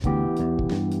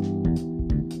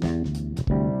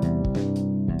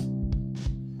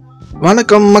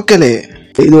வணக்கம் மக்களே,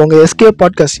 இது உங்க எஸ்கே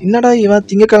பாட்காஸ்ட். என்னடா இவன்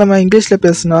திங்கக்கிழமை இங்கிலீஷ்ல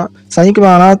பேசுனா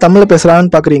சனிக்கிழமை தமிழ்ல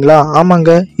பேசுறான்னு பாக்குறீங்களா?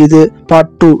 ஆமாங்க, இது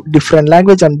part 2 different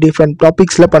language and different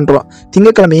டாபிக்ஸ்ல பண்றோம்.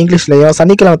 திங்கக்கிழமை இங்கிலீஷ்லயும்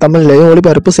சனிக்கிழமை தமிழ்லயும்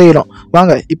ஒளிபரப்பு செய்யறோம்.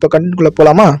 வாங்க இப்ப கண்டென்ட்குள்ள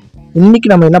போலாமா?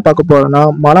 இன்னைக்கு நம்ம என்ன பார்க்க போறோம்னா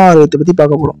மன ஆரோக்கியத்தை பத்தி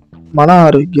பார்க்க போறோம். மன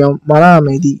ஆரோக்கியம், மன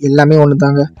அமைதி எல்லாமே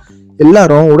ஒண்ணுதாங்க.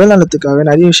 எல்லாரும் உடல் நலத்துக்காக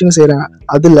நிறைய விஷயம் செய்யறாங்க.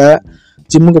 அதுல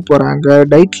ஜிம்முக்கு போறாங்க,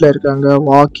 டயட்ல இருக்காங்க,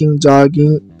 வாக்கிங்,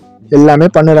 ஜாகிங் எல்லாமே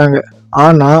பண்ணுறாங்க.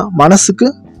 ஆனால் மனசுக்கு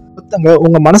ஒருத்தங்க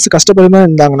உங்க மனசு கஷ்டப்படுமா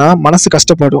இருந்தாங்கன்னா மனசு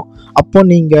கஷ்டப்படும். அப்போ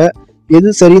நீங்க எது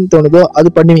சரின்னு தோணுதோ அது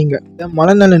பண்ணுவீங்க.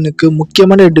 மனநலனுக்கு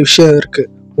முக்கியமான 2 விஷயம் இருக்கு.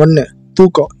 ஒன்று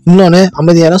தூக்கம், இன்னொன்று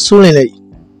அமைதியான சூழ்நிலை.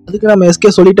 அதுக்கு நம்ம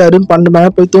எஸ்கே சொல்லிட்டாருன்னு 12 மணி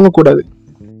நேரம் போய் தூங்கக்கூடாது.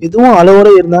 எதுவும்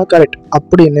அளவோட இருந்தால் கரெக்ட்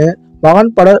அப்படின்னு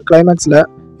மகான் பட கிளைமேக்ஸ்ல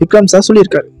விக்ரம் சார்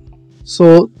சொல்லியிருக்காரு. ஸோ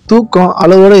தூக்கம்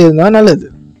அளவோட இருந்தால் நல்லது.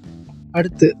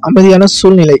 அடுத்து அமைதியான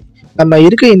சூழ்நிலை. நம்ம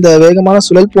இருக்க இந்த வேகமான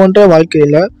சுழல் போன்ற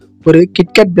வாழ்க்கையில ஒரு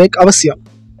கிட்கேட் பிரேக் அவசியம்.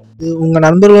 இது உங்க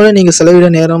நண்பர்களோட நீங்க செலவிட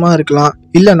நேரமா இருக்கலாம்,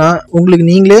 இல்லைன்னா உங்களுக்கு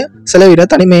நீங்களே செலவிட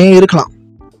தனிமையே இருக்கலாம்.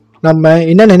 நம்ம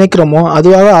என்ன நினைக்கிறோமோ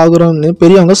அதுவாக ஆகுறோம்னு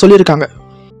பெரியவங்க சொல்லியிருக்காங்க.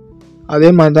 அதே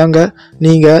மாதிரி தாங்க,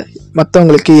 நீங்க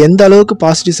மற்றவங்களுக்கு எந்த அளவுக்கு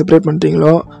பாசிட்டிவ் செப்பரேட்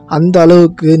பண்றீங்களோ அந்த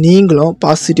அளவுக்கு நீங்களும்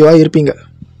பாசிட்டிவா இருப்பீங்க.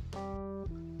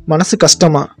 மனசு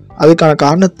கஷ்டமா, அதுக்கான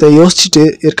காரணத்தை யோசிச்சுட்டு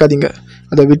இருக்காதீங்க.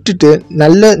 அதை விட்டுட்டு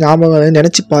நல்ல ஞாபகங்களை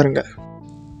நினைச்சு பாருங்க.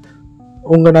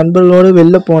 உங்க நண்பர்களோடு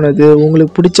வெளில போனது,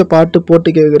 உங்களுக்கு பிடிச்ச பாட்டு போட்டு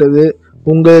கேட்கறது,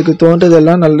 உங்களுக்கு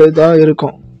தோன்றதெல்லாம் நல்லதா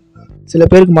இருக்கும். சில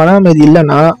பேருக்கு மன அமைதி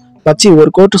இல்லைன்னா வச்சு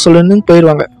ஒரு கோட்டு சொல்லணும்னு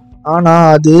போயிடுவாங்க. ஆனா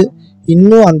அது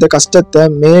இன்னும் அந்த கஷ்டத்தை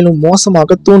மேலும்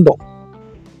மோசமாக தூண்டும்.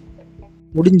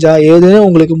 முடிஞ்சா ஏதேனும்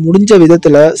உங்களுக்கு முடிஞ்ச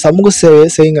விதத்துல சமூக சேவை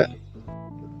செய்யுங்க.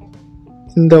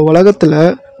 இந்த உலகத்துல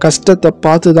கஷ்டத்தை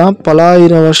பார்த்து தான் பல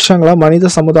ஆயிரம் வருஷங்களா மனித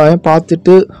சமுதாயம்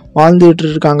பார்த்துட்டு வாழ்ந்துட்டு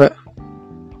இருக்காங்க.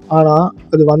 ஆனா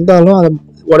அது வந்தாலும் அதை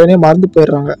உடனே மறந்து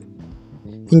போயிடுறாங்க.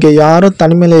 இங்க யாரும்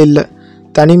தனிமையில இல்லை,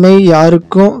 தனிமை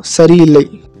யாருக்கும் சரியில்லை.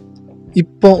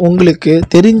 இப்போ உங்களுக்கு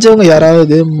தெரிஞ்சவங்க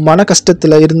யாராவது மன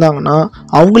கஷ்டத்துல இருந்தாங்கன்னா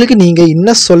அவங்களுக்கு நீங்க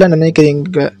என்ன சொல்ல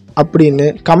நினைக்கிறீங்க அப்படின்னு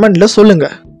கமெண்ட்ல சொல்லுங்க.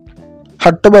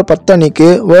 அக்டோபர் 10 அன்னைக்கு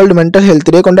வேர்ல்டு மென்டல்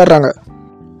ஹெல்த் டே கொண்டாடுறாங்க.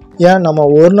 ஏன் நம்ம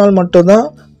ஒரு நாள் மட்டும்தான்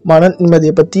மன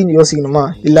நிம்மதியை பற்றி யோசிக்கணுமா?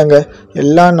 இல்லைங்க,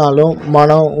 எல்லா நாளும்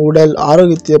மனம், உடல்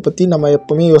ஆரோக்கியத்தை பற்றி நம்ம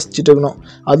எப்பவுமே யோசிச்சுட்டு இருக்கணும்.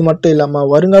 அது மட்டும் இல்லாமல்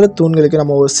வருங்கால தூண்களுக்கு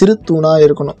நம்ம ஒரு சிறு தூணாக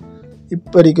இருக்கணும்.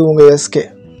 இப்போதைக்கு உங்கள் எஸ்கே.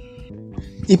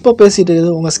 இப்போ பேசிகிட்டு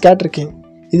இருக்குது உங்கள் ஸ்கேட்டர் கிங்.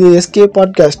 இது எஸ்கே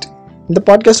பாட்காஸ்ட். இந்த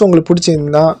பாட்காஸ்ட் உங்களுக்கு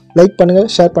பிடிச்சிருந்தா லைக் பண்ணுங்கள்,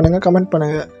 ஷேர் பண்ணுங்கள், கமெண்ட்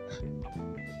பண்ணுங்கள்.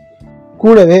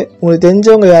 கூடவே உங்களுக்கு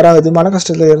தெரிஞ்சவங்க யாராவது மன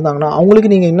கஷ்டத்தில் இருந்தாங்கன்னா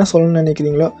அவங்களுக்கு நீங்கள் என்ன சொல்லணும்னு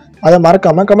நினைக்கிறீங்களோ அதை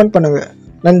மறக்காமல் கமெண்ட் பண்ணுங்கள்.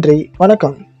 நன்றி,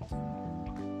 வணக்கம்.